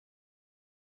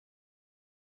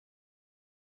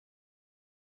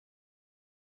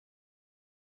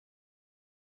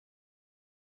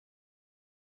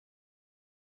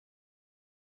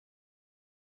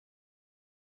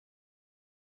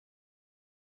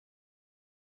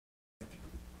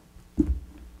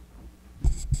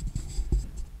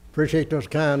Appreciate those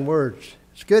kind words.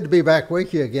 It's good to be back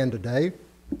with you again today.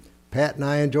 Pat and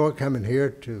I enjoy coming here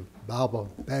to Bible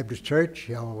Baptist Church.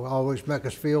 Y'all always make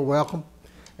us feel welcome,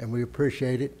 and we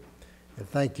appreciate it. And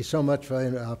thank you so much I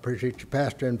appreciate your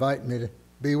pastor inviting me to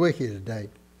be with you today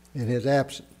in his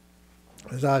absence.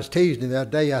 As I was teasing him the other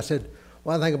day, I said,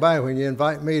 one thing about it, when you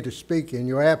invite me to speak in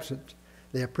your absence,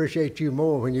 they appreciate you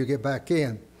more when you get back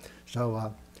in.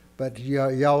 So, but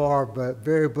y'all are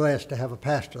very blessed to have a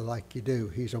pastor like you do.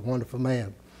 He's a wonderful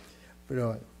man.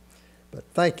 But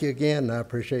thank you again. I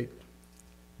appreciate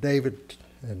David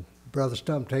and Brother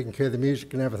Stump taking care of the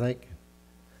music and everything.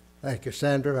 Thank you,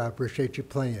 Sandra. I appreciate you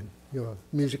playing. Your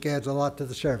music adds a lot to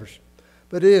the service.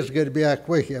 But it is good to be back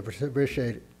with you. I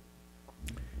appreciate it.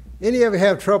 Any of you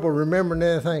have trouble remembering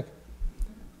anything?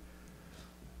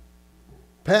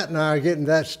 Pat and I are getting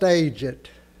to that stage that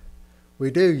we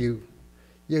do. You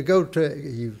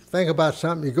think about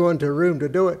something, you go into a room to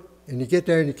do it, and you get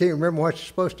there and you can't remember what you're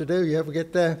supposed to do. You ever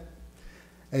get there?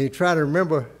 And you try to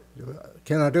remember,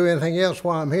 can I do anything else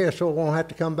while I'm here so I won't have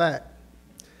to come back?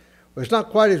 Well, it's not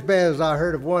quite as bad as I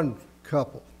heard of one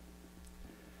couple.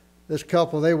 This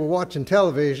couple, they were watching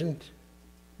television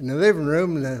in the living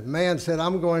room, and the man said,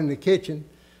 I'm going in the kitchen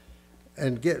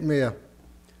and get me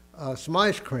some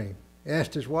ice cream. He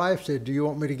asked his wife, said, do you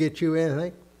want me to get you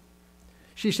anything?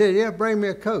 She said, yeah, bring me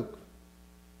a Coke.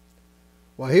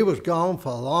 Well, he was gone for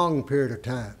a long period of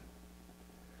time.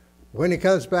 When he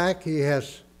comes back, he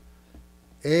has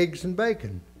eggs and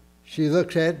bacon. She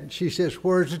looks at it and she says,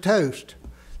 where's the toast?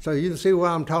 So you can see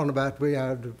what I'm talking about. We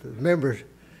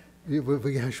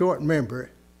short memory.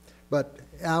 But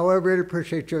I really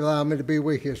appreciate you allowing me to be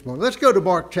with you this morning. Let's go to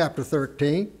Mark chapter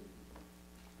 13.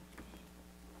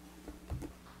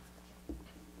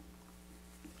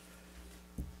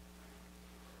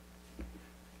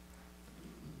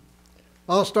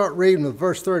 I'll start reading with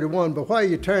verse 31, but while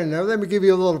you turn there, let me give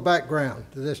you a little background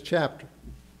to this chapter.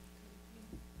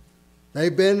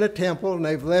 They've been in the temple and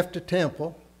they've left the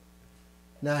temple.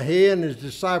 Now he and his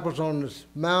disciples on the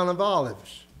Mount of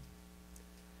Olives.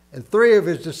 And 3 of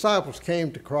his disciples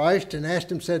came to Christ and asked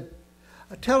him, said,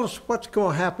 tell us what's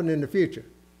going to happen in the future.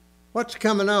 What's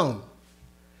coming on?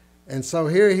 And so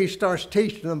here he starts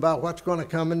teaching them about what's going to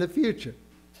come in the future.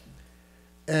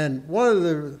 And one of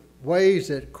the ways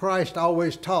that Christ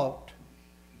always taught,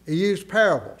 he used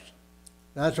parables.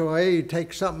 That's the way he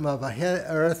takes something of a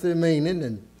earthly meaning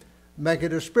and make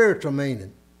it a spiritual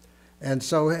meaning. And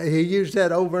so he used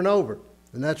that over and over.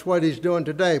 And that's what he's doing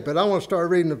today. But I want to start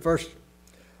reading at verse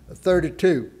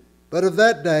 32. But of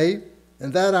that day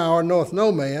and that hour knoweth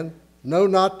no man, no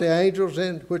not the angels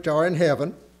which are in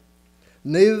heaven,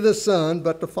 neither the Son,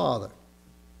 but the Father.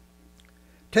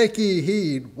 Take ye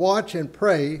heed, watch and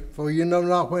pray, for you know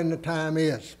not when the time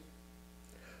is.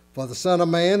 For the Son of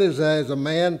Man is as a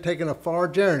man taking a far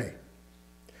journey,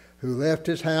 who left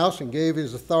his house and gave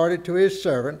his authority to his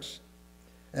servants,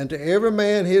 and to every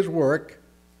man his work,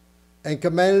 and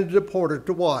commanded the porter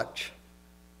to watch.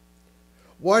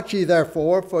 Watch ye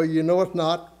therefore, for you knoweth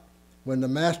not when the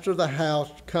master of the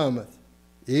house cometh,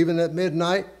 even at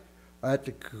midnight, or at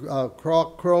the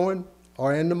cock crowing,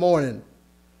 or in the morning.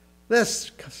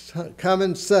 Lest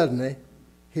coming suddenly,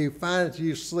 he finds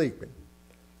you sleeping.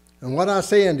 And what I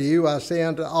say unto you, I say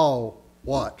unto all,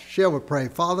 watch. Shall we pray?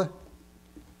 Father,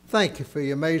 thank you for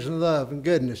your amazing love and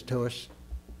goodness to us.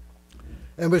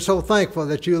 And we're so thankful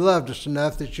that you loved us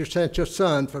enough that you sent your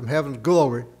Son from heaven's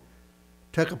glory,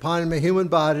 took upon him a human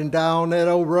body and died on that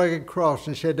old rugged cross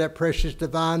and shed that precious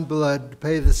divine blood to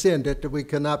pay the sin debt that we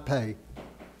could not pay.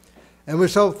 And we're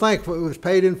so thankful it was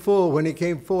paid in full when he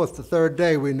came forth the third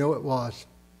day. We know it was.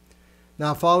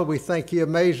 Now, Father, we thank you,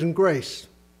 amazing grace.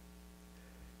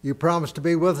 You promised to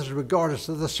be with us regardless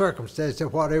of the circumstances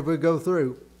of whatever we go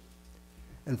through.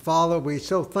 And Father, we're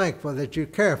so thankful that you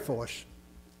care for us.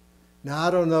 Now, I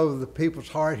don't know the people's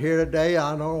heart here today. I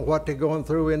don't know what they're going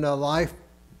through in their life.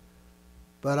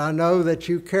 But I know that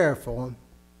you care for them.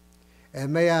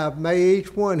 And may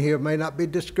each one here may not be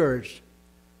discouraged.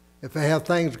 If they have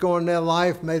things going in their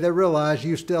life, may they realize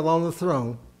you're still on the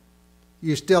throne.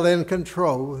 You're still in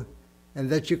control, and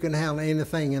that you can handle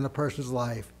anything in a person's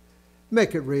life.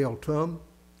 Make it real to them.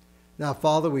 Now,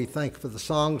 Father, we thank you for the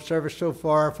song service so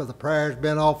far, for the prayers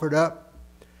being offered up.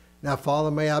 Now, Father,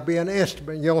 may I be an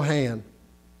instrument in your hand.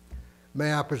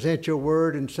 May I present your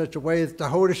word in such a way that the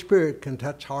Holy Spirit can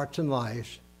touch hearts and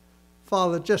lives.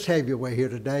 Father, just have your way here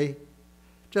today.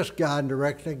 Just guide and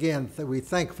direct. Again, we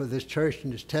thank for this church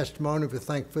and this testimony. We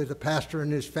thank for the pastor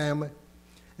and his family.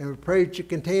 And we pray that you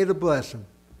continue to bless them.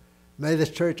 May this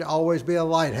church always be a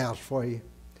lighthouse for you,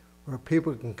 where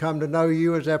people can come to know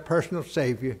you as their personal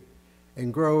Savior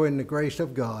and grow in the grace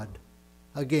of God.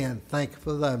 Again, thank you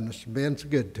for loving us and being so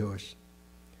good to us.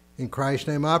 In Christ's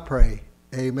name I pray.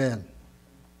 Amen.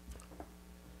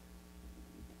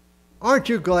 Aren't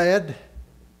you glad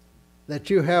that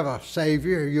you have a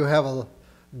Savior, you have a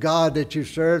God that you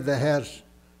serve that has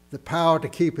the power to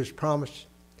keep His promise?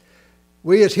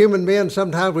 We as human beings,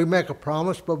 sometimes we make a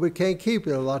promise, but we can't keep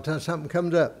it. A lot of times something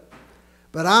comes up.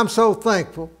 But I'm so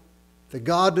thankful the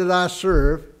God that I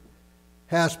serve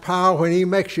has power. When He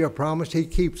makes you a promise, He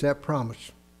keeps that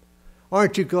promise.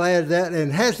 Aren't you glad of that?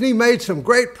 And hasn't He made some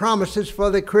great promises for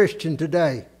the Christian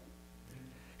today?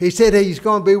 He said He's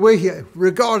going to be with you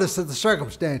regardless of the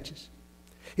circumstances.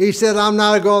 He said, I'm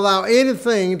not going to allow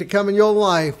anything to come in your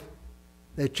life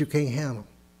that you can't handle.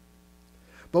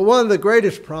 But one of the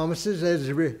greatest promises is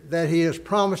that He has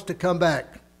promised to come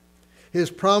back. He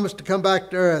has promised to come back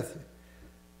to earth.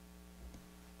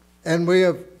 And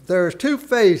there's two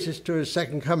phases to His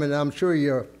second coming. I'm sure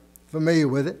you're familiar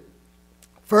with it.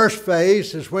 First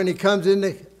phase is when He comes in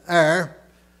the air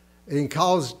and He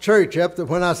calls the church up.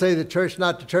 When I say the church,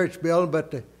 not the church building,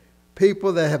 but the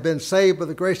people that have been saved by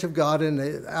the grace of God in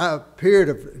the period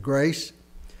of grace.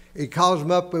 He calls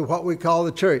them up with what we call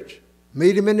the church.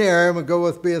 Meet Him in the air and we'll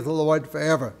go be with the Lord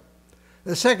forever.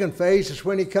 The second phase is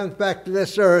when He comes back to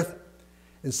this earth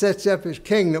and sets up His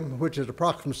kingdom, which is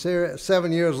approximately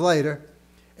 7 years later,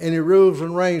 and He rules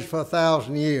and reigns for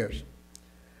 1,000 years.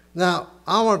 Now,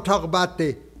 I want to talk about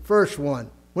the first one,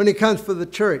 when He comes for the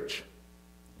church.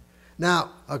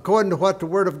 Now, according to what the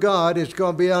Word of God is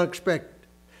going to be unexpected.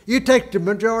 You take the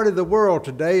majority of the world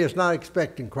today is not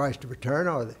expecting Christ to return,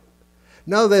 are they?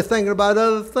 No, they're thinking about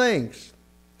other things.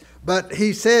 But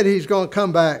He said He's going to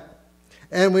come back.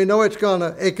 And we know it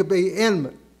could be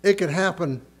imminent. It could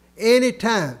happen any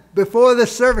time. Before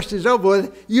this service is over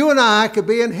with, you and I could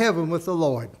be in heaven with the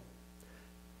Lord.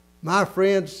 My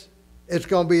friends, it's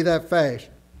going to be that fast.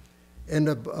 In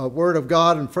the Word of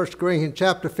God in 1 Corinthians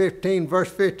chapter 15, verse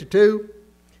 52,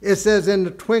 it says, in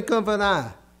the twinkling of an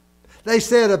eye. They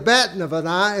said a batten of an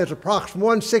eye is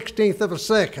approximately 1/16 of a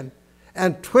second,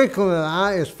 and twinkling of an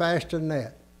eye is faster than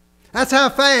that. That's how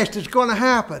fast it's going to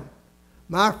happen.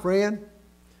 My friend,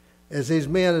 as these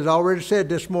men has already said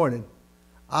this morning,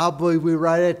 I believe we're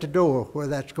right at the door where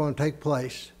that's going to take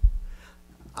place.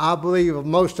 I believe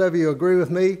most of you agree with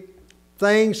me.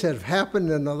 Things have happened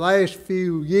in the last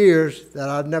few years that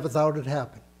I never thought would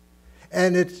happen.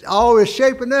 And it's always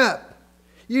shaping up.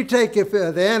 You take if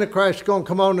the Antichrist is going to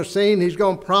come on the scene, he's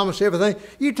going to promise everything.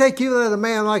 You let a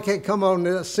man like that come on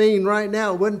the scene right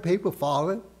now, wouldn't people follow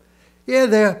him?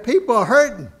 Yeah, people are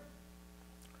hurting.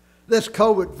 This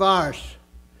COVID virus,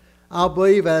 I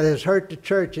believe that has hurt the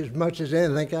church as much as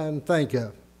anything I can think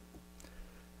of.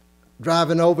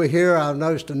 Driving over here, I've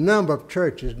noticed a number of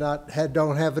churches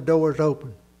don't have the doors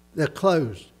open. They're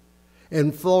closed.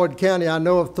 In Floyd County, I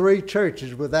know of 3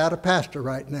 churches without a pastor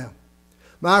right now.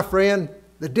 My friend,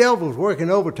 the devil's working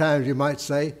overtime, you might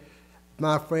say.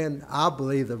 My friend, I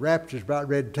believe the rapture's about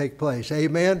ready to take place.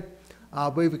 Amen? I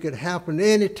believe it could happen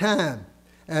any time.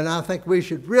 And I think we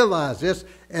should realize this,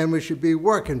 and we should be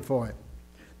working for it.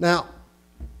 Now,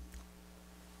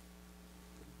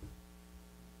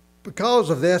 because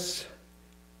of this,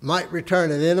 might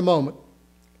return at any moment,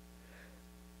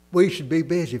 we should be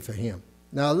busy for Him.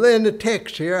 Now, in the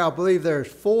text here, I believe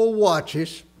there's 4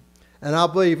 watches, and I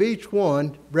believe each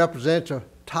one represents a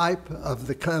type of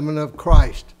the coming of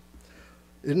Christ.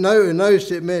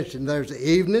 Notice it mentioned there's the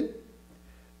evening,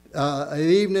 an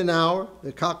evening hour,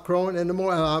 the cock crowing in the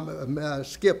morning. I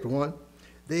skipped one.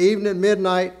 The evening,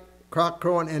 midnight, cock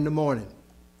crowing in the morning.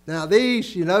 Now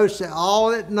these, you notice, they're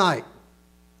all at night.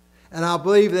 And I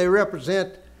believe they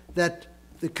represent that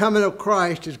the coming of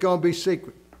Christ is going to be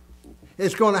secret.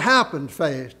 It's going to happen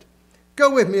fast. Go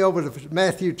with me over to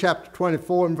Matthew chapter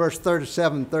 24 and verse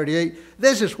 37 and 38.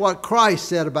 This is what Christ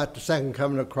said about the second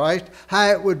coming of Christ, how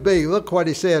it would be. Look what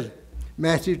He says.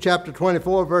 Matthew chapter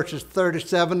 24 verses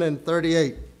 37 and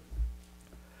 38.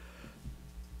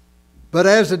 But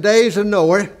as the days of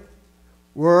Noah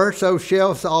were, so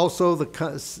shall also the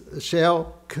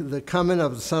coming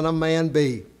of the Son of Man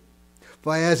be.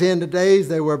 For as in the days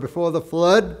they were before the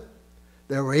flood,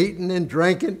 they were eating and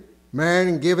drinking, marrying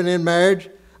and giving in marriage,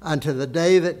 unto the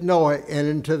day that Noah entered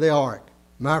into the ark.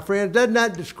 My friend, doesn't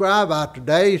that describe our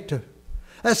days?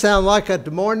 That sounds like a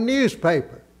morning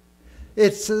newspaper.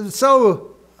 It's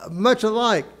so much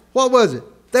alike. What was it?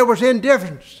 There was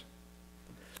indifference.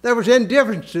 There was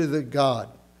indifference to the God.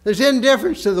 There's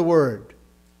indifference to the Word.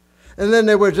 And then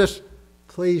they were just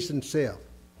pleasing self.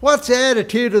 What's the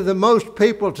attitude of the most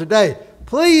people today?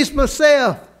 Please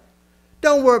myself.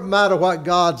 Don't matter what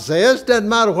God says. Doesn't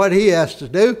matter what he has to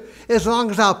do. As long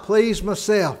as I please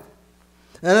myself.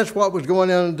 And that's what was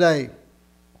going on today.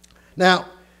 Now,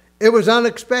 it was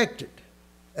unexpected.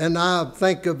 And I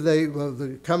think of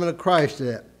the coming of Christ to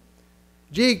that.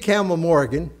 G. Campbell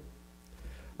Morgan,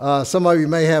 some of you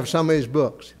may have some of his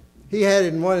books. He had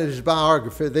in one of his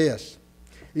biography this.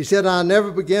 He said, I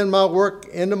never begin my work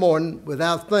in the morning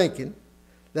without thinking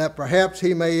that perhaps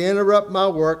he may interrupt my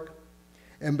work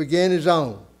and begin his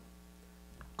own.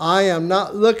 I am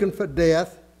not looking for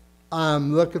death. I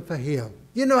am looking for him.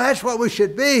 You know, that's what we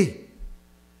should be.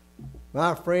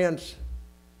 My friends,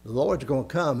 the Lord's going to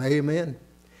come. Amen.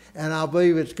 And I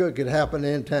believe it's good. It could happen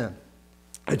any time.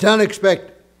 It's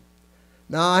unexpected.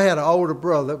 Now, I had an older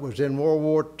brother that was in World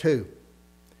War II.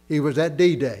 He was at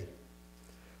D-Day.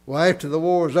 Well, after the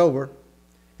war was over,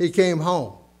 he came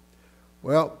home.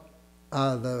 Well,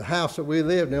 the house that we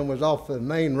lived in was off the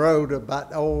main road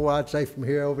about, I'd say from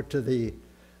here over to the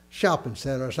shopping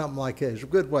center or something like that. It's a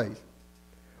good ways.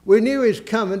 We knew he was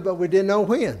coming, but we didn't know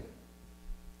when.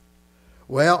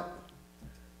 Well,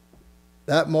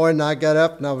 that morning I got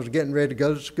up and I was getting ready to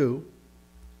go to school.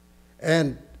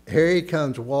 And here he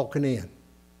comes walking in.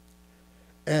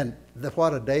 And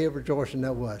what a day of rejoicing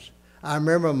that was. I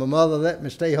remember my mother let me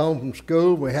stay home from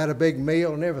school. We had a big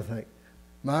meal and everything.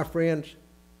 My friends,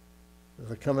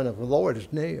 the coming of the Lord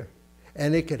is near.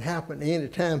 And it could happen any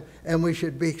time, and we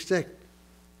should be expecting.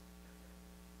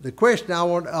 The question I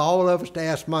want all of us to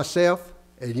ask myself,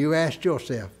 and you ask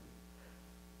yourself,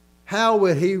 how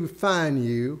will he find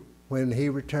you when he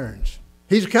returns?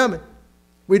 He's coming.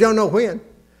 We don't know when,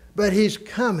 but he's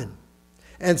coming.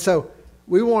 And so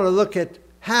we want to look at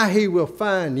how he will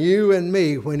find you and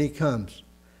me when he comes,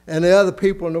 and the other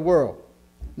people in the world.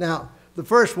 Now, the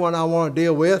first one I want to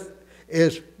deal with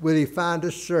is, will he find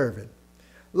us serving?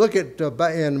 Look at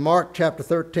in Mark chapter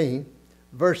 13,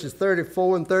 verses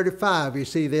 34 and 35. You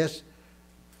see this.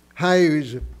 How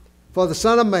he's, for the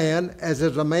Son of Man, as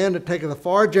is a man that taketh a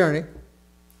far journey,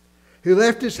 who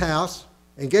left his house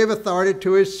and gave authority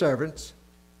to his servants,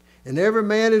 and every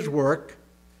man his work,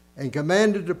 and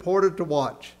commanded the porter to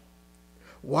watch.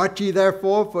 Watch ye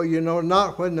therefore, for you know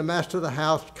not when the master of the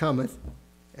house cometh,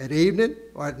 at evening,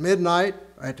 or at midnight,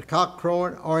 or at the cock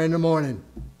crowing, or in the morning.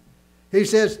 He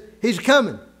says, he's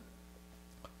coming.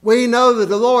 We know that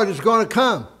the Lord is going to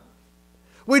come.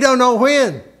 We don't know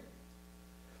when,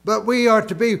 but we are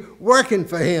to be working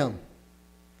for him.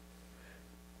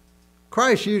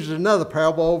 Christ uses another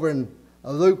parable over in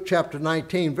Luke chapter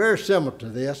 19, very similar to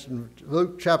this. In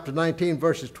Luke chapter 19,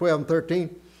 verses 12 and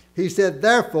 13, he said,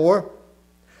 therefore,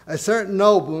 a certain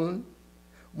nobleman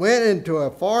went into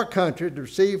a far country to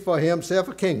receive for himself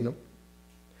a kingdom,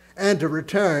 and to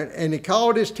return. And he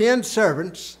called his 10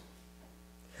 servants,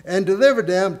 and delivered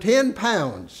them 10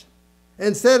 pounds,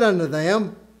 and said unto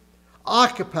them,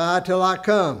 occupy till I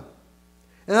come.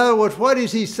 In other words, what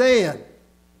is he saying?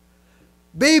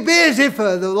 Be busy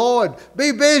for the Lord.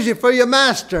 Be busy for your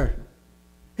master.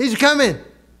 He's coming.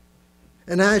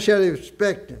 And how shall you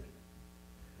expect him?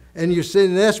 And you see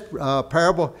in this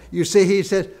parable, you see he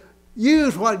says,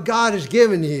 use what God has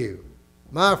given you.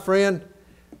 My friend,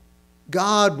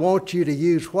 God wants you to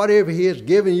use whatever he has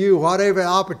given you, whatever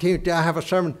opportunity. I have a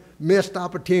sermon, missed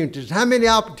opportunities. How many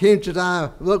opportunities I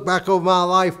look back over my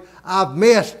life I've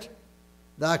missed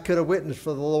that I could have witnessed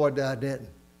for the Lord that I didn't.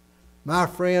 My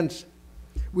friends,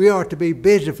 we are to be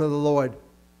busy for the Lord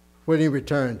when he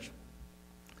returns.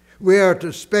 We are to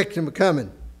expect him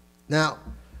coming. Now,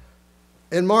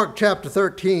 in Mark chapter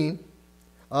 13,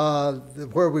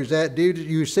 where we was at,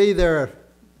 you see there are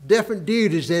different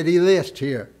duties that he lists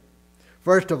here.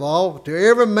 First of all, to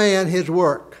every man his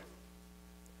work.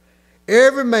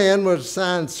 Every man was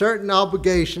assigned certain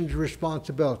obligations and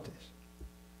responsibilities.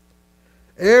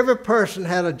 Every person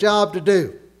had a job to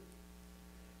do.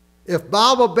 If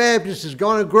Bible Baptist is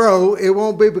going to grow, it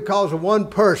won't be because of one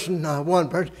person.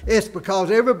 It's because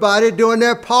everybody doing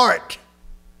their part.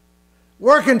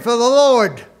 Working for the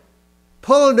Lord.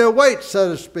 Pulling their weight,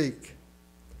 so to speak.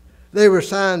 They were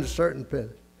assigned a certain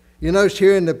position. You notice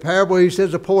here in the parable, he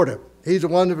says a porter. He's the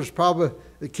one that was probably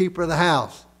the keeper of the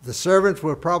house. The servants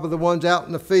were probably the ones out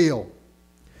in the field.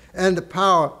 And the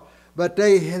power. But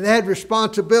they had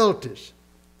responsibilities.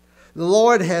 The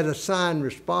Lord had assigned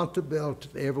responsibility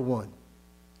to everyone.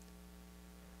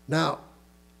 Now,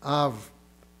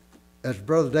 as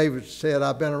Brother David said,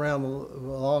 I've been around a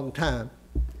long time.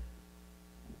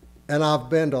 And I've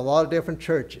been to a lot of different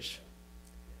churches.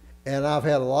 And I've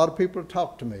had a lot of people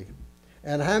talk to me.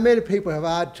 And how many people have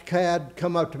I had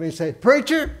come up to me and say,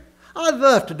 preacher, I'd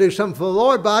love to do something for the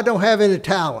Lord, but I don't have any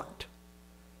talent.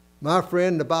 My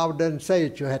friend, the Bible doesn't say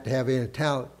that you have to have any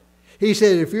talent. He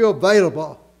said, if you're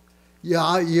available,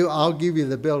 I'll give you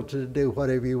the ability to do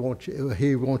whatever He wants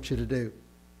you to do.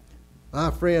 My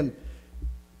friend,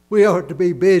 we ought to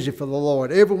be busy for the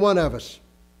Lord, every one of us.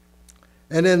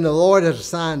 And then the Lord has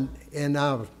assigned in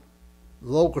our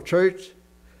local church,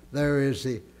 there is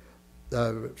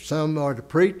some are to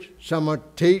preach, some are to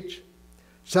teach,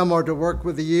 some are to work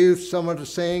with the youth, some are to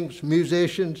sing,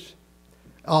 musicians,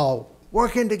 all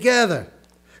working together.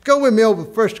 Go with me over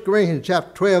 1 Corinthians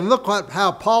chapter 12. Look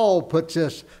how Paul puts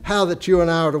this, how that you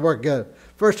and I are to work together.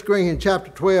 1 Corinthians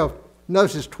chapter 12,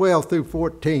 notice 12 through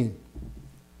 14.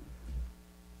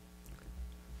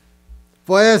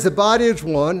 For as the body is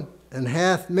one, and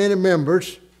hath many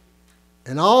members,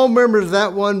 and all members of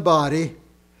that one body,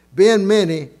 being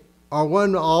many, are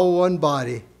all one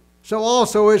body, so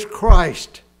also is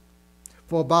Christ.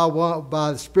 For by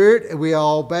the Spirit we are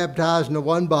all baptized into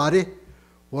one body,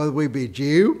 whether we be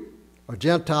Jew or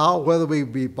Gentile, whether we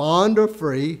be bond or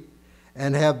free,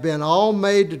 and have been all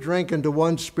made to drink into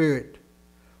one Spirit.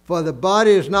 For the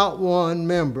body is not one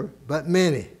member, but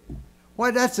many.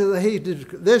 Why,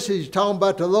 this he's talking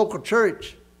about the local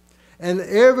church. And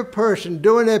every person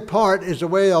doing their part is the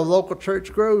way our local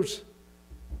church grows.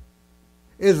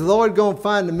 Is the Lord going to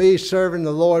find me serving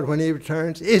the Lord when He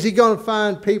returns? Is He going to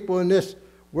find people in this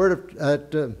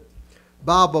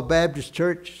Bible Baptist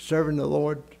Church serving the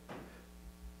Lord?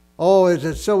 Oh, is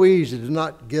it so easy to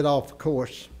not get off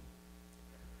course?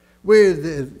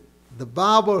 The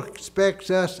Bible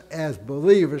expects us as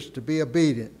believers to be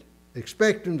obedient.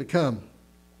 Expect Him to come.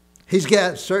 He's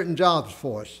got certain jobs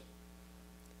for us.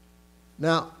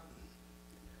 Now,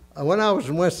 when I was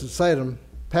in Winston-Salem,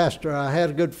 pastor, I had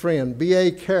a good friend,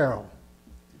 B.A. Carroll.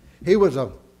 He was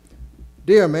a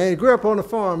dear man. He grew up on a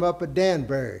farm up at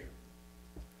Danbury.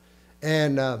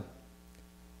 And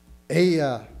he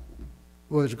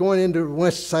was going into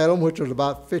Winston-Salem, which was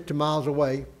about 50 miles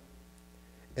away.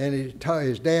 And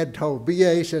his dad told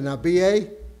B.A., he said, now, B.A.,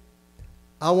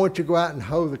 I want you to go out and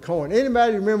hoe the corn.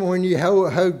 Anybody remember when you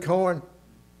hoed corn?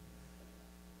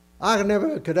 I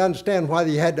never could understand why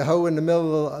you had to hoe in the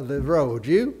middle of the road,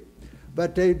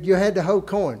 but you had to hoe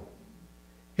corn.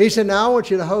 He said, now I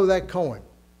want you to hoe that corn.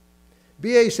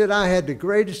 B.A. said, I had the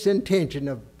greatest intention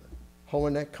of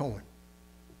hoeing that corn.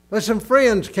 But some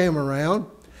friends came around,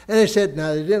 and they said,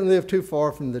 now they didn't live too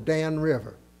far from the Dan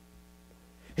River.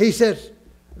 They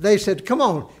said, come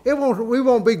on, we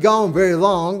won't be gone very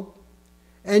long,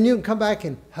 and you can come back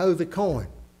and hoe the corn.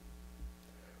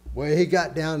 Well, he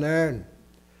got down there, and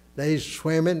they was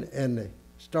swimming, and they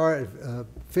started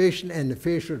fishing, and the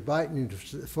fish was biting, and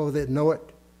before they'd know it,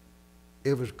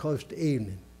 it was close to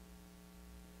evening.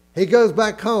 He goes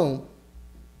back home,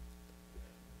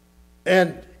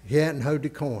 and he hadn't hoed the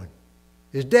corn.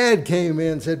 His dad came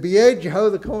in and said, B.A., did you hoe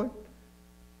the corn?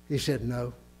 He said,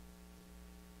 no.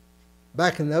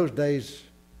 Back in those days,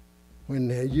 when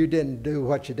you didn't do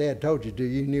what your dad told you to do,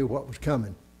 you knew what was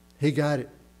coming. He got it.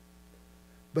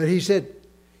 But he said,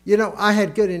 I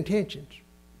had good intentions.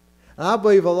 And I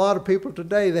believe a lot of people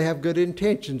today, they have good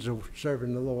intentions of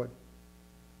serving the Lord,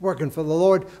 working for the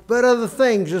Lord, but other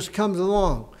things just comes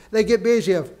along. They get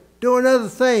busy of doing other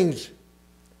things.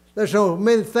 There's so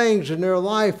many things in their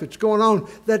life that's going on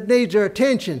that needs their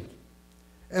attention.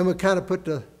 And we kind of put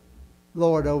the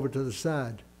Lord over to the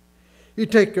side. You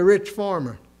take a rich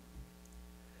farmer.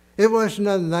 It wasn't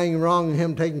nothing wrong with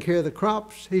him taking care of the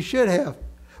crops. He should have.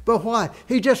 But why?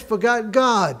 He just forgot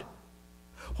God.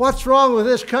 What's wrong with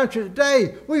this country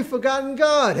today? We've forgotten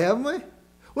God, haven't we?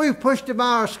 We've pushed Him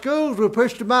out of our schools. We've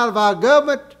pushed Him out of our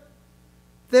government.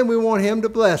 Then we want Him to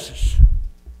bless us.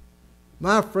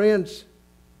 My friends,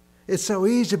 it's so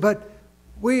easy, but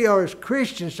we are as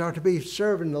Christians are to be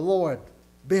serving the Lord.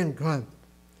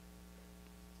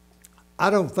 I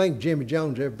don't think Jimmy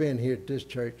Jones ever been here at this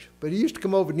church, but he used to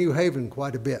come over to New Haven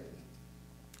quite a bit.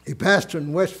 He pastored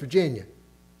in West Virginia.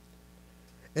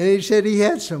 And he said he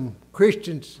had some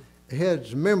Christians, he had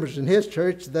some members in his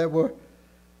church that were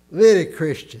little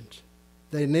Christians.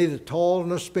 They neither toil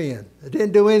nor spin. They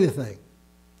didn't do anything.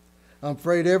 I'm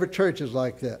afraid every church is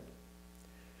like that.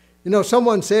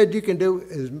 Someone said you can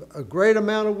do a great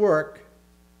amount of work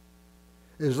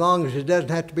as long as it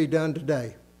doesn't have to be done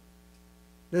today.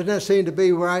 Doesn't that seem to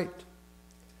be right?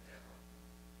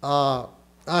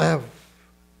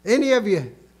 Any of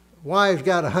you wives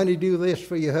got a honey-do list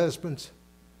for your husbands?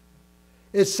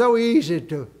 It's so easy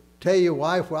to tell your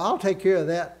wife, well, I'll take care of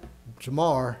that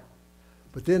tomorrow.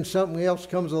 But then something else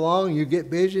comes along, you get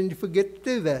busy and you forget to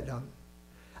do that.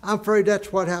 I'm afraid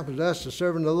that's what happens to us, to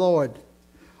serving the Lord.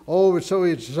 Oh, it's so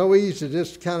easy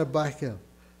just to kind of back up.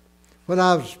 When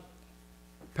I was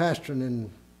pastoring in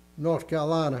North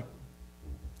Carolina,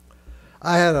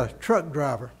 I had a truck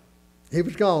driver. He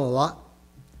was gone a lot.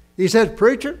 He said,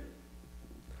 "Preacher,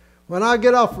 when I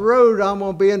get off the road, I'm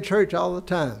going to be in church all the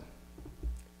time."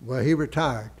 Well, he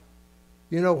retired.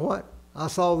 You know what? I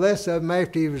saw less of him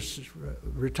after he was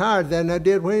retired than I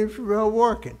did when he was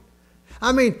working.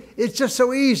 I mean, it's just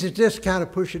so easy to just kind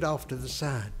of push it off to the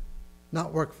side,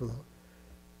 not work for the Lord.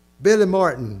 Billy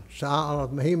Martin,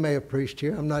 he may have preached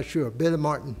here, I'm not sure. Billy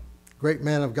Martin, great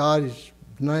man of God. He's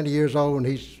 90 years old and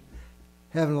he's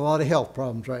having a lot of health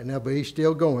problems right now, but he's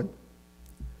still going.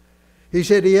 He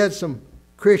said he had some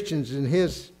Christians in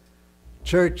his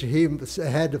church. He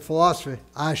had the philosophy,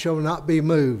 "I shall not be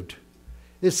moved."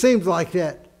 It seems like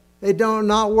that. They don't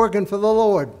not working for the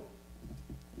Lord.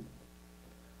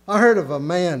 I heard of a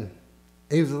man.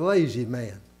 He was a lazy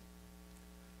man.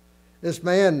 This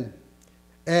man,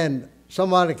 and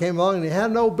somebody came along and he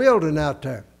had no building out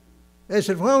there. They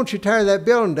said, "Why don't you tear that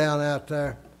building down out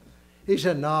there?" He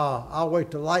said, "No, I'll wait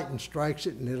till lightning strikes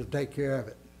it and it'll take care of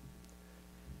it."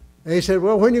 And he said,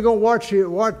 "Well, when you going to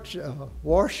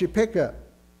wash your pickup?"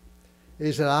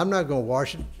 He said, "I'm not going to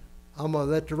wash it. I'm going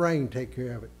to let the rain take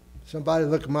care of it." Somebody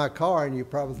look at my car and you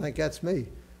probably think that's me.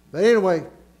 But anyway,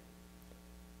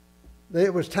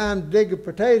 it was time to dig the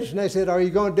potatoes, and they said, "Are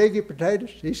you going to dig your potatoes?"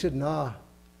 He said, "No,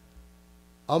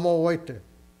 I'm going to wait till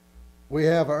we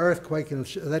have an earthquake and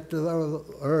let the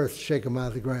earth shake them out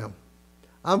of the ground."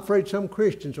 I'm afraid some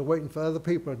Christians are waiting for other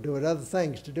people to do it, other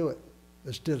things to do it,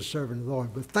 instead of serving the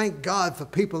Lord. But thank God for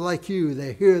people like you that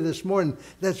are here this morning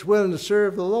that's willing to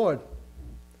serve the Lord.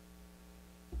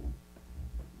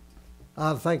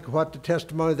 I think what the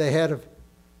testimony they had of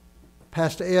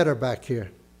Pastor Eder back here,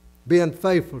 being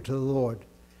faithful to the Lord.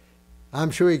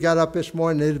 I'm sure he got up this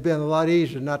morning. It would have been a lot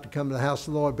easier not to come to the house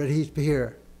of the Lord, but he's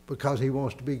here because he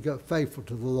wants to be faithful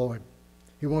to the Lord.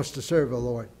 He wants to serve the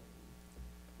Lord.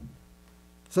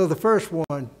 So the first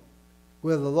one,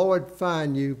 will the Lord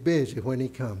find you busy when he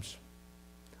comes?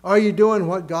 Are you doing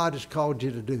what God has called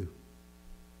you to do?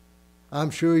 I'm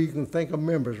sure you can think of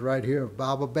members right here of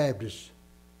Bible Baptists.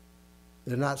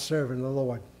 They're not serving the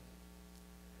Lord.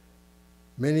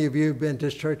 Many of you have been to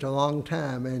this church a long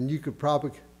time, and you could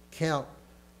probably count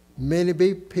many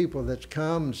people that's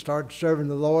come and started serving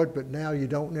the Lord, but now you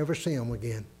don't never see them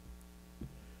again.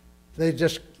 They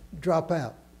just drop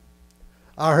out.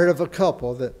 I heard of a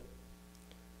couple that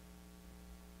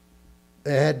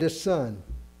they had this son,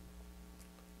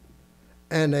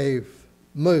 and they've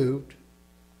moved,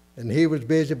 and he was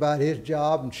busy about his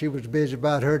job, and she was busy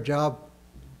about her job.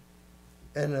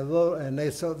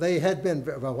 So they had been,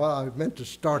 well, I meant to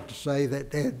start to say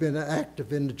that they had been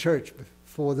active in the church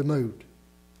before they moved.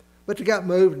 But they got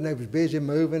moved and they was busy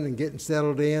moving and getting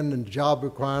settled in and the job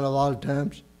requiring a lot of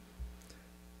times.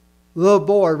 A little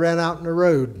boy ran out in the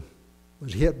road,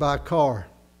 was hit by a car.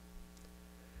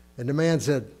 And the man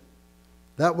said,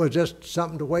 "That was just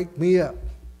something to wake me up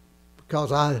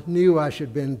because I knew I should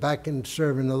have been back in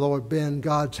serving the Lord, been in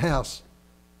God's house.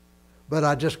 But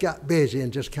I just got busy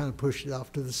and just kind of pushed it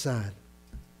off to the side."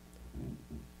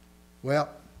 Well,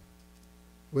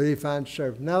 will you find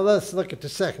service? Now let's look at the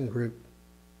second group.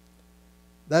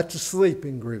 That's the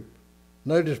sleeping group.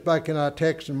 Notice back in our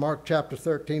text in Mark chapter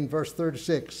 13, verse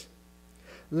 36.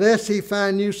 "Lest he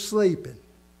find you sleeping."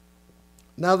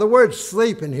 Now the word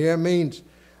sleeping here means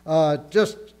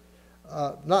just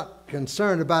not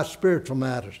concerned about spiritual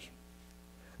matters.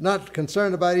 Not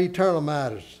concerned about eternal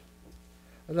matters.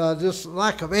 Just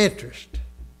lack of interest.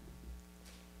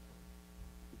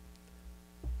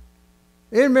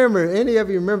 Any of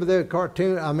you remember the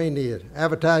cartoon? I mean, the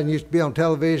advertising used to be on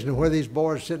television where these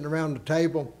boys sitting around the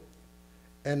table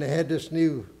and they had this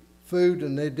new food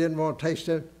and they didn't want to taste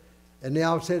it. And they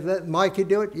all said, "Let Mikey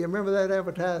do it." You remember that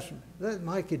advertisement? Let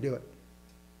Mikey do it.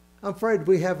 I'm afraid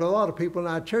we have a lot of people in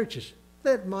our churches.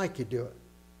 Let Mikey do it.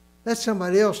 Let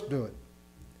somebody else do it.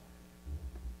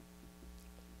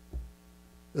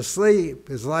 The sleep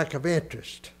is lack of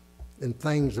interest in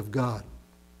things of God.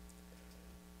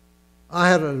 I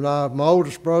had my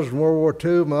oldest brother in World War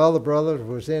II. My other brother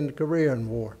was in the Korean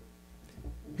War.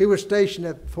 He was stationed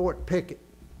at Fort Pickett,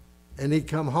 and he'd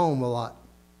come home a lot.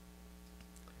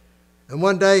 And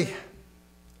one day,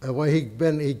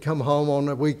 he'd come home on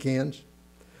the weekends.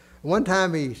 One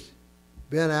time he's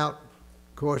been out,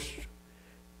 of course,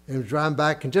 and was driving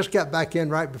back and just got back in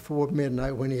right before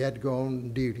midnight when he had to go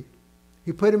on duty.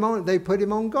 They put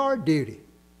him on guard duty.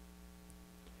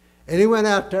 And he went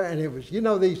out there, and it was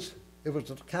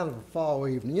kind of a fall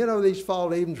evening. You know these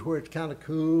fall evenings where it's kind of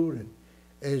cool and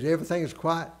everything is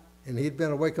quiet, and he'd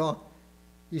been awake on.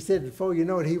 He said before you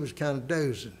know it, he was kind of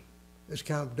dozing.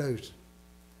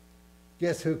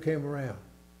 Guess who came around?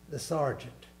 The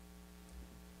sergeant.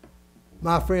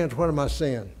 My friends, what am I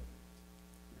saying?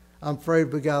 I'm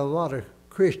afraid we got a lot of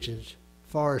Christians,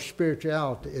 as far as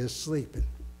spirituality, is sleeping.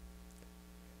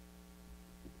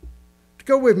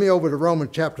 Go with me over to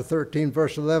Romans chapter 13,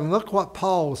 verse 11. Look what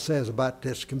Paul says about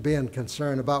this, being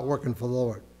concerned about working for the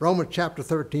Lord. Romans chapter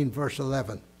 13, verse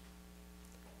 11.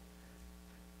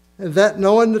 And that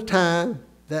knowing the time,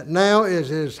 that now is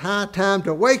his high time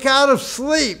to wake out of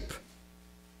sleep.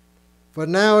 For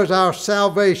now is our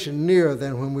salvation nearer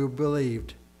than when we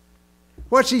believed.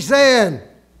 What's he saying?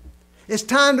 It's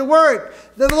time to work.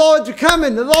 The Lord's are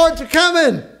coming. The Lord's are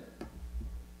coming.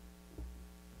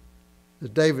 As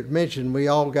David mentioned, we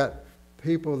all got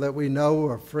people that we know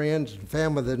or friends and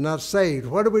family that are not saved.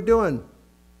 What are we doing?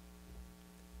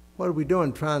 What are we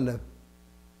doing trying to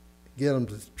get them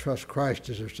to trust Christ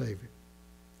as their Savior?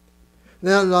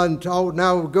 Now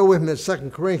go with me to 2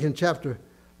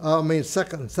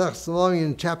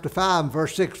 Thessalonians chapter 5 and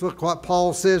verse 6. Look what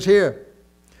Paul says here.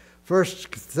 1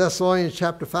 Thessalonians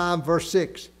chapter 5 verse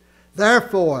 6.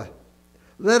 Therefore,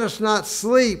 let us not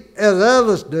sleep as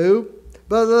others do,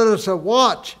 but let us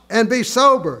watch and be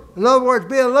sober. In other words,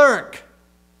 be alert.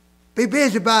 Be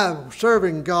busy by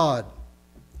serving God.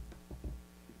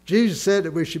 Jesus said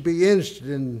that we should be interested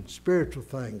in spiritual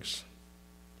things.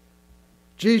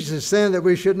 Jesus is saying that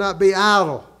we should not be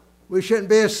idle. We shouldn't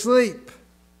be asleep.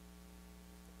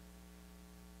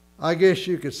 I guess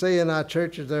you could say in our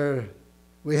churches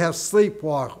we have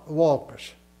sleepwalkers.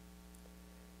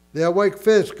 They're awake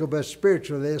physically, but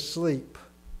spiritually they're asleep.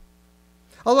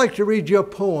 I'd like to read you a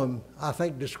poem I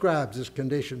think describes this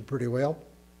condition pretty well.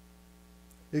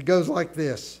 It goes like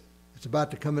this. It's about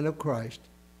the coming of Christ.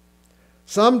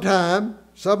 Sometime,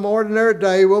 some ordinary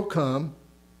day will come,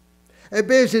 a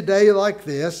busy day like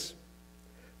this,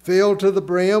 filled to the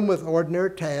brim with ordinary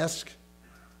tasks,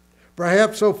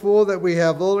 perhaps so full that we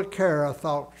have little care or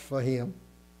thought for him.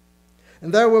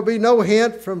 And there will be no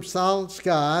hint from silent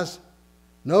skies,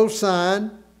 no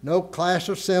sign, no clash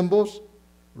of cymbals,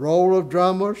 roll of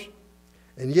drummers,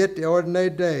 and yet the ordinary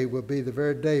day will be the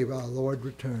very day our Lord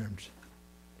returns.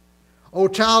 O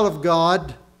child of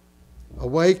God,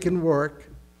 awake and work,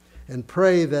 and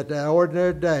pray that the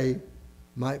ordinary day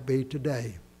might be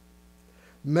today.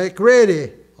 Make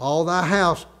ready all thy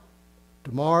house.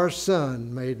 Tomorrow's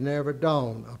sun may never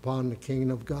dawn upon the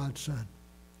kingdom of God's Son.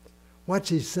 What's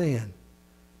he saying?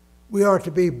 We are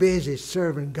to be busy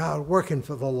serving God, working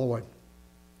for the Lord.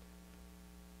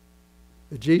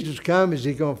 If Jesus comes, is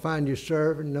he going to find you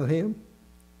serving him?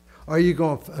 Or is he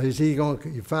going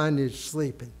to find you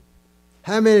sleeping?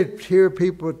 How many here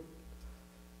people at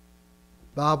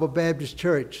Bible Baptist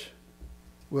Church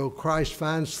will Christ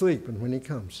find sleeping when he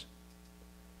comes?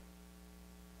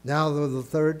 Now the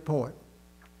third point.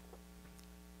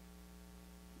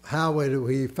 How will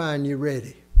he find you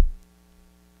ready?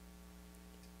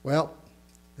 Well,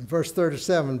 in verse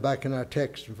 37, back in our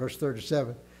text, in verse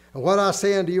 37, and what I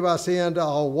say unto you, I say unto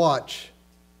all, watch.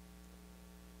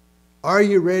 Are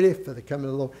you ready for the coming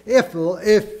of the Lord?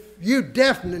 If you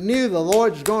definitely knew the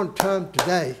Lord's going to come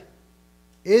today,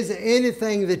 is there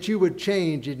anything that you would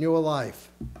change in your life?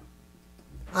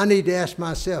 I need to ask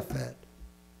myself that.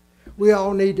 We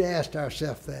all need to ask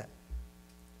ourselves that.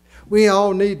 We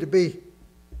all need to be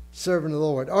serving the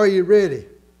Lord. Are you ready?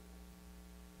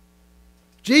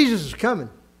 Jesus is coming.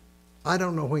 I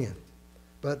don't know when.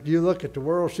 But you look at the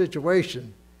world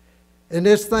situation, and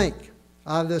this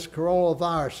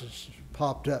coronavirus has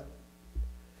popped up.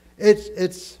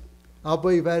 I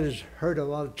believe that has hurt a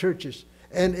lot of churches.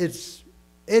 And it's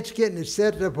getting it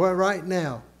set up where right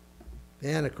now the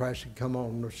Antichrist can come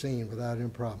on the scene without any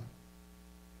problem.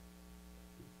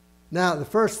 Now, the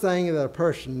first thing that a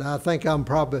person, I think I'm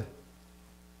probably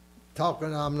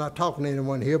I'm not talking to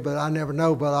anyone here, but I never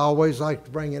know, but I always like to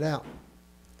bring it out.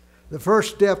 The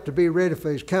first step to be ready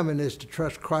for his coming is to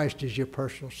trust Christ as your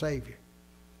personal Savior.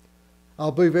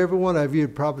 I believe every one of you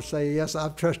would probably say, yes,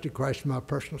 I've trusted Christ as my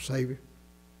personal Savior.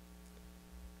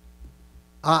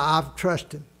 I've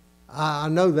trusted him. I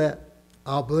know that.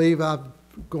 I believe I'm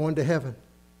going to heaven.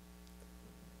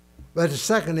 But the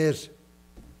second is,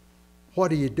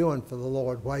 what are you doing for the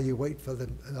Lord while you wait for the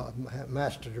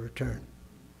Master to return?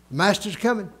 The Master's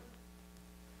coming.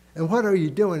 And what are you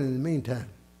doing in the meantime?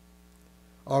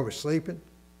 Are we sleeping?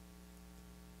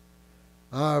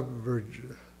 I'm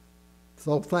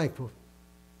so thankful,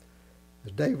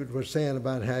 as David was saying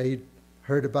about how he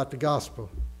heard about the gospel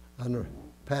under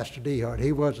Pastor DeHart.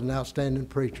 He was an outstanding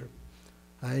preacher.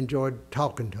 I enjoyed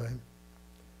talking to him.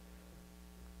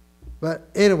 But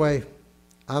anyway,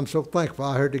 I'm so thankful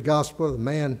I heard the gospel. The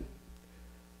man,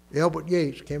 Elbert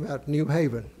Yates, came out to New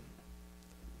Haven.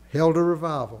 held a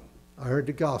revival. I heard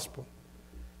the gospel,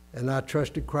 and I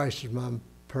trusted Christ as my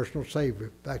personal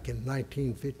Savior back in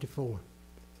 1954.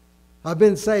 I've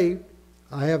been saved.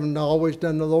 I haven't always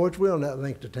done the Lord's will in that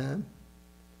length of time,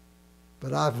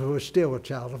 but I was still a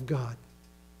child of God.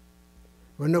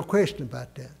 There's no question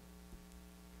about that.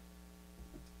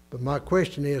 But my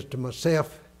question is to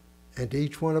myself and to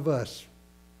each one of us,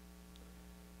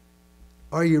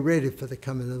 are you ready for the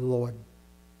coming of the Lord?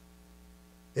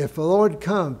 If the Lord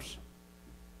comes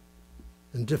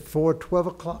and just before 12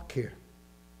 o'clock here,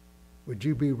 would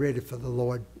you be ready for the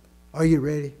Lord? Are you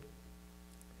ready?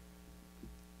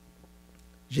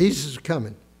 Jesus is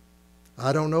coming.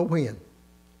 I don't know when.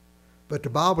 But the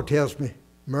Bible tells me,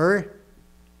 Murray,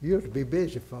 you have to be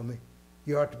busy for me.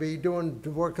 You ought to be doing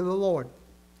the work of the Lord.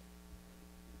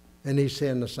 And he's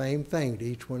saying the same thing to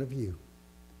each one of you.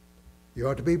 You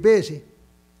ought to be busy.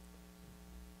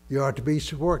 You ought to be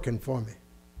working for me.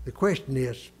 The question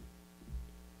is,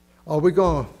 are we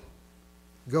going to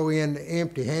go in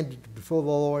empty-handed before the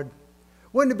Lord?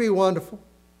 Wouldn't it be wonderful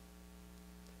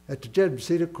at the judgment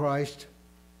seat of Christ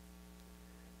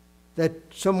that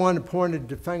someone pointed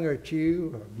the finger at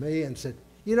you or me and said,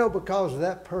 you know, because of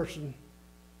that person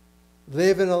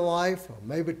living a life, or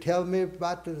maybe telling me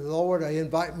about the Lord, or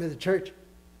inviting me to church,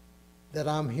 that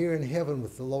I'm here in heaven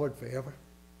with the Lord forever?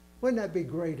 Wouldn't that be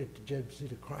great at the judgment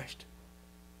seat of Christ?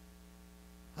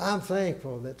 I'm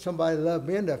thankful that somebody loved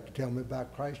me enough to tell me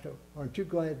about Christ. Aren't you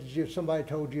glad that somebody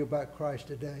told you about Christ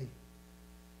today?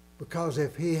 Because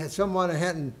if he had someone that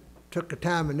hadn't took the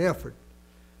time and effort,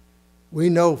 we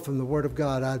know from the Word of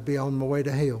God I'd be on my way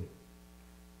to hell.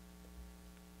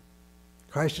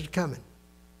 Christ is coming.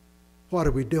 What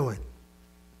are we doing?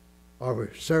 Are we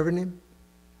serving him?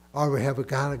 Or we have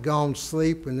kind of gone to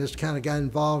sleep and just kind of got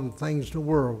involved in things in the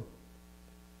world?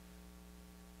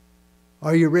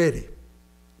 Are you ready?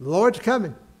 The Lord's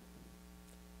coming.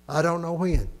 I don't know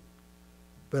when,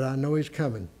 but I know he's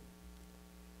coming.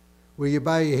 Will you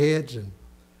bow your heads? And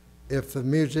if the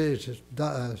music is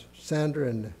Sandra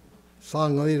and the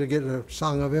song leader get a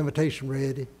song of invitation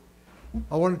ready,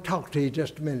 I want to talk to you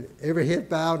just a minute. Every head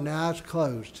bowed and eyes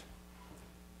closed.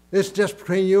 It's just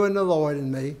between you and the Lord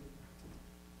and me.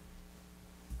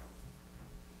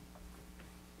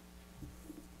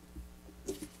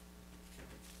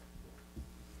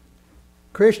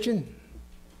 Christian,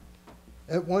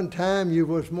 at one time you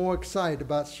was more excited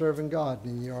about serving God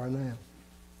than you are now.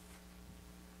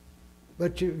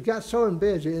 But you got so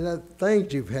busy in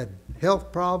things. You've had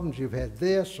health problems, you've had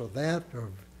this or that, or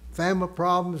family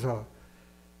problems, or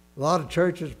a lot of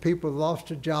churches, people have lost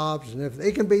their jobs, and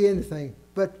it can be anything.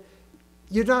 But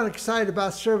you're not excited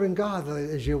about serving God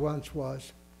as you once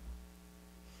was.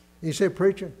 You say,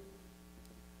 preacher,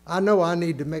 I know I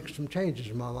need to make some changes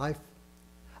in my life.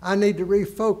 I need to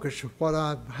refocus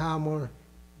how I'm going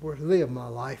to live my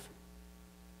life.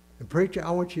 And preacher, I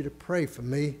want you to pray for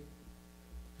me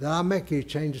that I make these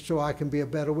changes so I can be a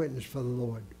better witness for the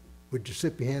Lord. Would you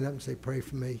slip your hand up and say, pray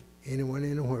for me? Anyone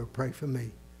anywhere, pray for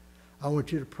me. I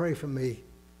want you to pray for me.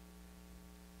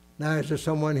 Now, is there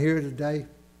someone here today?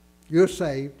 You're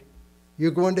saved. You're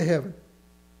going to heaven.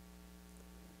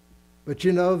 But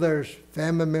you know there's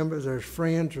family members, there's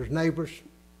friends, there's neighbors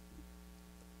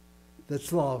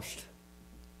that's lost.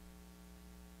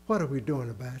 What are we doing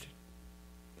about it?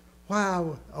 Why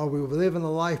are we living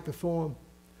a life before them?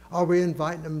 Are we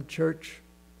inviting them to church?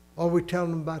 Are we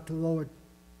telling them about the Lord?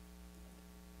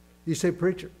 You say,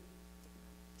 preacher,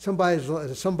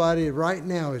 somebody right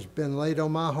now has been laid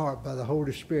on my heart by the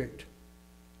Holy Spirit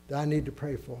that I need to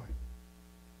pray for.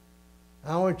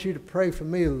 I want you to pray for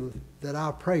me that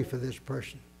I'll pray for this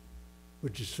person.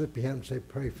 Would you slip your hand and say,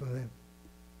 pray for them?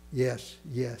 Yes,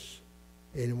 yes.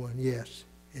 Anyone? Yes.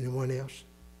 Anyone else?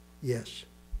 Yes.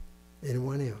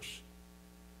 Anyone else?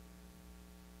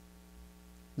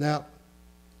 Now,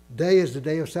 today is the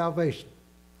day of salvation.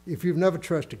 If you've never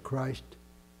trusted Christ,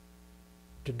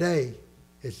 today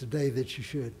is the day that you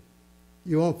should.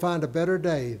 You won't find a better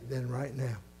day than right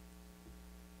now.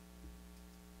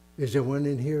 Is there one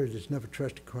in here that's never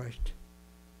trusted Christ?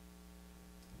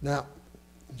 Now,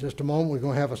 in just a moment, we're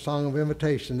going to have a song of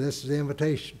invitation. This is the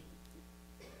invitation.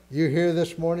 You're here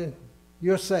this morning,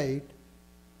 you're saved,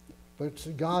 but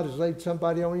God has laid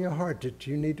somebody on your heart that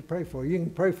you need to pray for. You can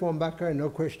pray for them back there, no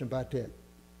question about that.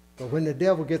 But when the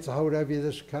devil gets a hold of you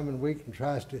this coming week and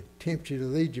tries to tempt you to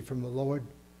lead you from the Lord,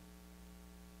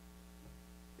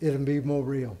 it'll be more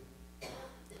real.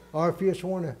 Or if you just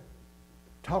want to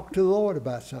talk to the Lord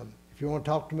about something. If you want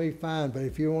to talk to me, fine. But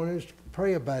if you want to just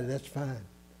pray about it, that's fine.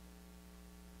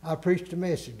 I preached a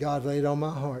message God laid on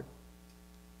my heart.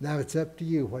 Now it's up to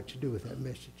you what you do with that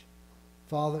message.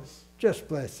 Father, just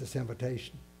bless this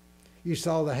invitation. You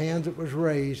saw the hands that was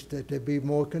raised, that they'd be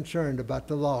more concerned about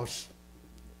the loss,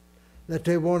 that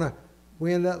they want to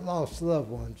win that lost loved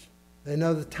ones. They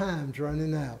know the time's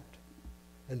running out.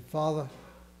 And Father,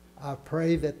 I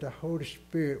pray that the Holy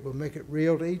Spirit will make it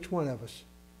real to each one of us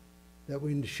that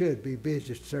we should be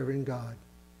busy serving God.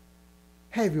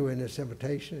 Have you in this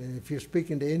invitation, and if you're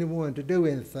speaking to anyone to do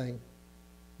anything,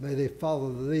 may they follow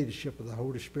the leadership of the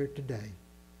Holy Spirit today.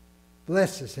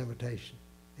 Bless this invitation,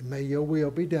 and may your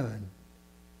will be done.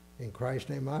 In Christ's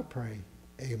name I pray.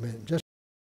 Amen. Just